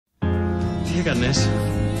Τι έκανες?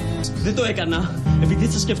 Δεν το έκανα, επειδή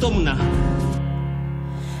θα σκεφτόμουνα.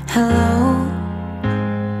 Hello,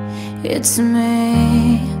 it's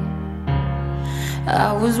me.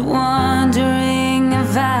 I was wondering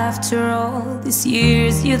if after all these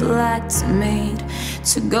years you'd like to meet,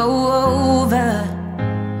 to go over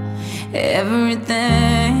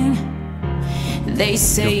everything. They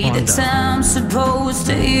say that time's supposed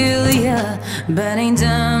to heal ya, but ain't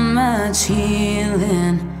done much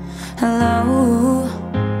healing. Hello,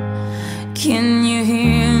 can you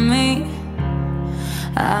hear me?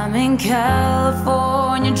 I'm in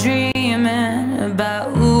California dreaming about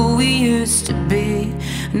who we used to be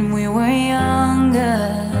when we were younger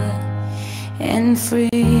and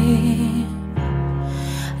free.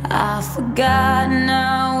 I've forgotten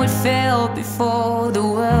how it felt before the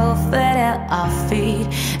world fed at our feet.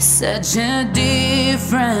 Such a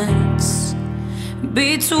difference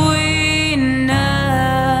between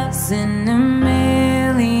us and a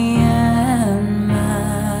million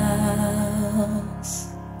miles.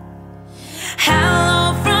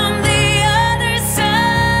 Hello from the other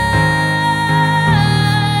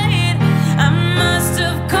side. I must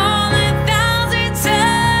have called 1,000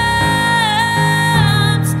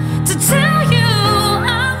 times to tell you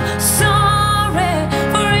I'm sorry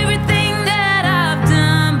for everything that I've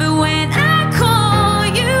done. But when I call,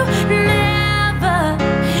 you never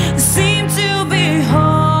seem to be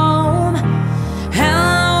home.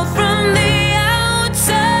 Hello from the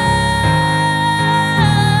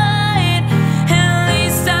outside. At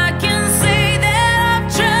least I can say that I've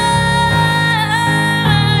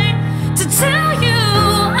tried to tell you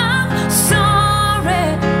I'm sorry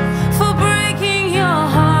for breaking your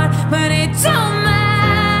heart. But it don't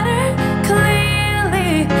matter,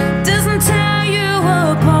 clearly doesn't tear you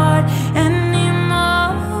apart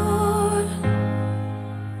anymore.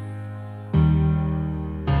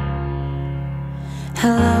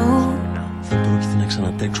 Hello, Δεν πρόκειται να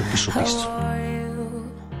ξανατέξω πίσω how πίσω. are you?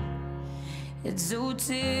 It's so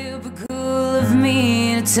typical of me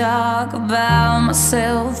to talk about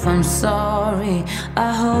myself. I'm sorry. I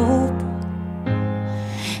hope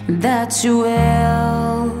that you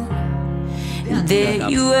will. Did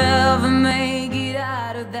you ever make it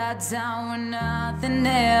out of that town where nothing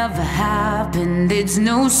ever happened? It's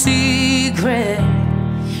no secret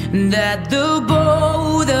that the boy